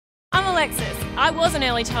I'm Alexis. I was an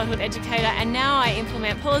early childhood educator and now I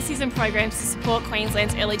implement policies and programs to support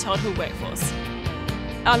Queensland's early childhood workforce.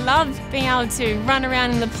 I love being able to run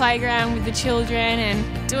around in the playground with the children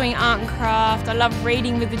and doing art and craft. I love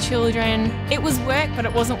reading with the children. It was work, but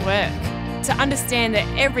it wasn't work. To understand that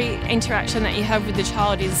every interaction that you have with the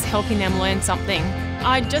child is helping them learn something.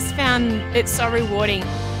 I just found it so rewarding.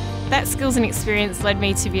 That skills and experience led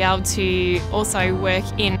me to be able to also work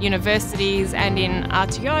in universities and in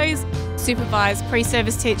RTOs, supervise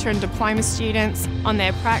pre-service teacher and diploma students on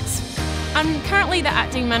their pracs. I'm currently the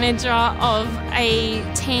acting manager of a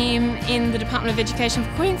team in the Department of Education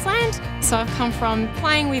for Queensland. So I've come from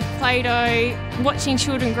playing with Play-Doh, watching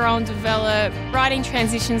children grow and develop, writing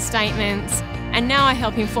transition statements, and now I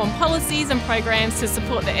help inform policies and programs to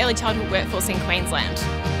support the early childhood workforce in Queensland.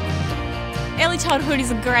 Early childhood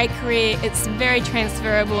is a great career. It's very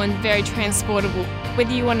transferable and very transportable.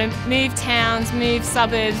 Whether you want to move towns, move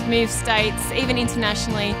suburbs, move states, even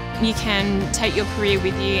internationally, you can take your career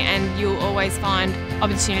with you and you'll always find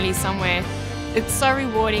opportunities somewhere. It's so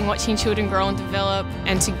rewarding watching children grow and develop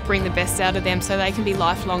and to bring the best out of them so they can be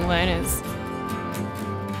lifelong learners.